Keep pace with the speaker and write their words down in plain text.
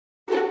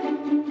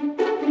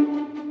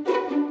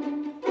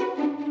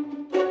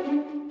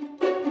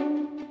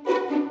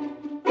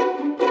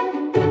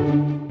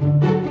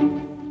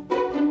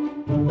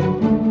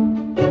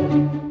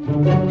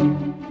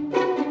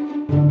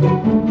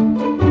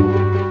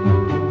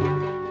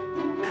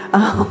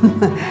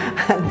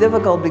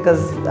Difficult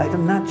because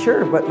I'm not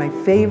sure what my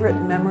favorite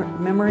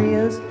memory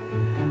is.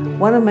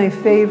 One of my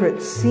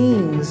favorite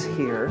scenes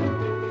here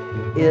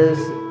is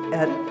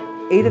at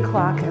 8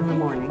 o'clock in the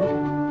morning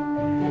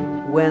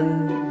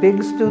when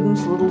big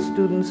students, little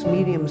students,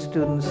 medium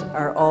students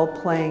are all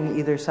playing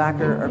either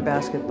soccer or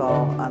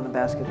basketball on the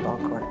basketball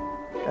court.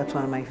 That's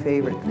one of my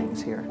favorite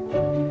things here.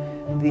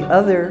 The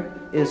other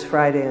is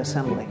Friday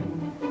assembly.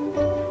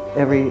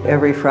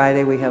 Every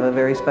Friday we have a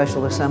very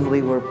special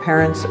assembly where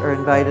parents are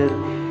invited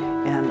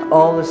and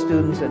all the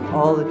students and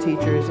all the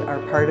teachers are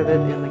part of it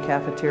in the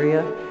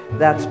cafeteria.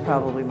 That's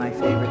probably my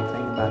favorite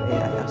thing about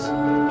AIS.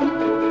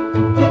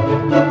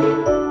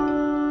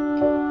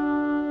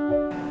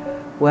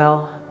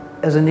 Well,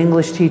 as an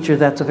English teacher,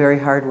 that's a very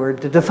hard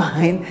word to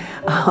define.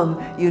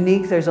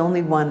 Unique, there's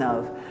only one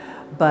of.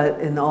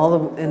 But in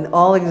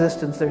all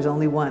existence, there's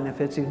only one if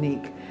it's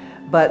unique.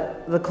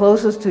 But the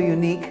closest to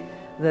unique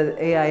that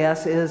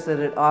AIS is that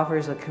it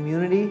offers a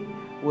community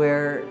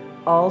where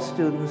all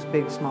students,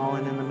 big, small,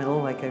 and in the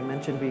middle, like I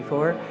mentioned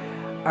before,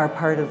 are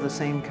part of the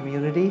same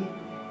community,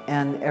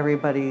 and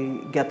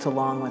everybody gets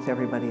along with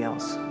everybody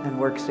else and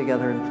works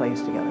together and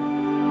plays together.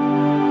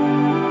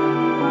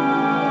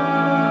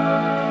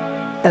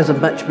 As a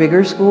much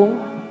bigger school,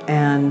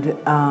 and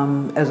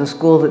as a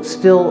school that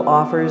still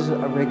offers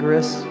a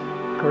rigorous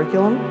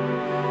curriculum,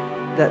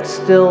 that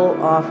still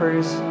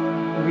offers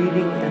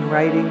reading and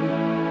writing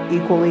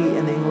equally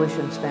in English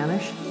and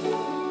Spanish,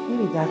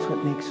 maybe that's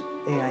what makes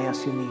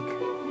AIS unique,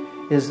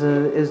 is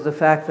the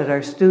fact that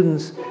our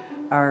students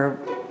are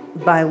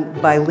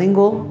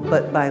bilingual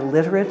but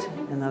biliterate.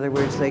 In other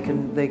words, they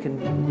can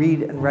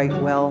read and write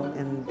well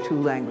in two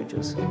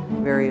languages.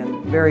 Very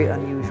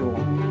unusual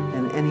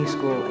in any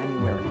school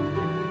anywhere.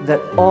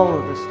 That all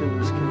of the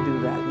students can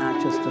do that,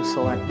 not just a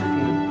select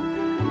few.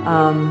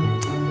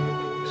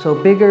 So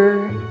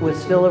bigger with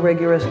still a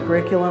rigorous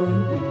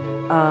curriculum,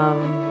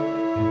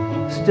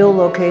 still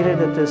located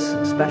at this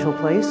special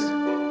place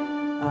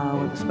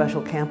with a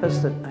special campus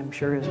that I'm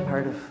sure is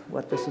part of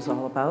what this is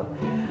all about.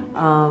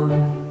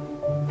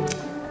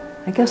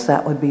 I guess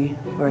that would be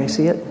where I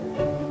see it.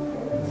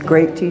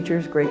 Great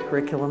teachers, great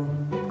curriculum,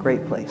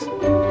 great place.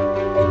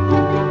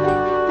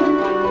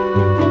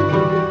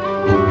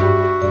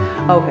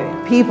 Okay,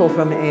 people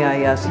from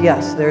AIS.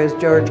 Yes, there is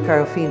George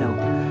Carofino,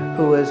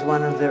 who was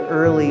one of the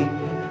early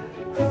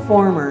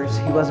formers.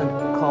 He wasn't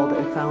called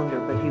a founder,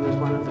 but he was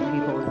one of the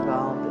people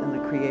involved in the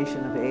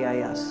creation of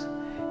AIS.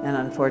 And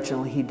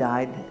unfortunately, he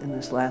died in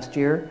this last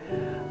year.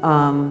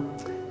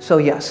 So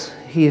yes,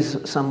 he's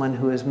someone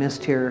who is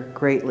missed here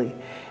greatly.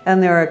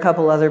 And there are a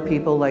couple other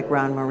people like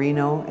Ron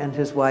Marino and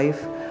his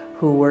wife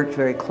who worked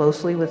very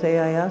closely with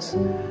AIS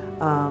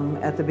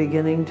at the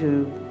beginning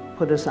to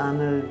put us on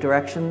the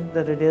direction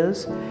that it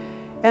is.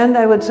 And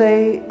I would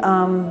say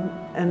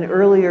an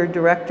earlier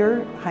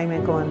director, Jaime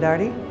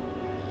Coandardi,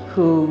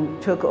 who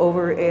took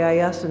over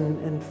AIS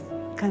and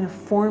kind of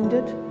formed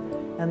it.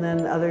 And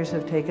then others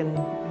have taken,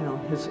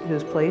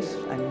 his place.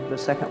 I'm the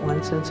second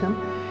one since him.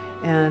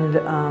 And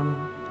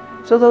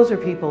so those are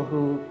people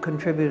who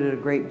contributed a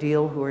great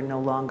deal who are no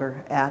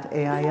longer at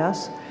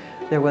AIS.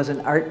 There was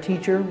an art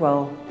teacher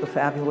while the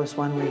fabulous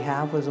one we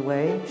have was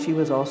away. She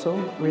was also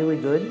really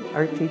good,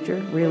 art teacher,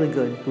 really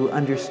good, who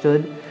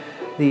understood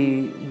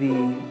the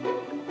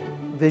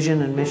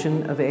vision and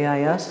mission of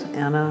AIS.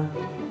 Anna,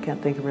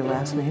 can't think of her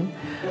last name,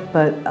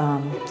 but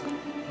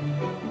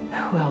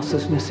who else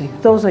is missing?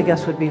 Those, I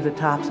guess, would be the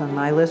tops on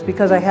my list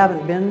because I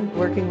haven't been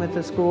working with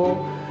the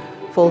school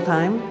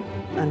full-time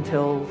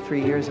until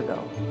 3 years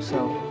ago.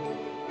 So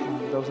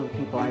those are the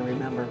people I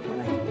remember when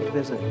I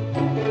visit.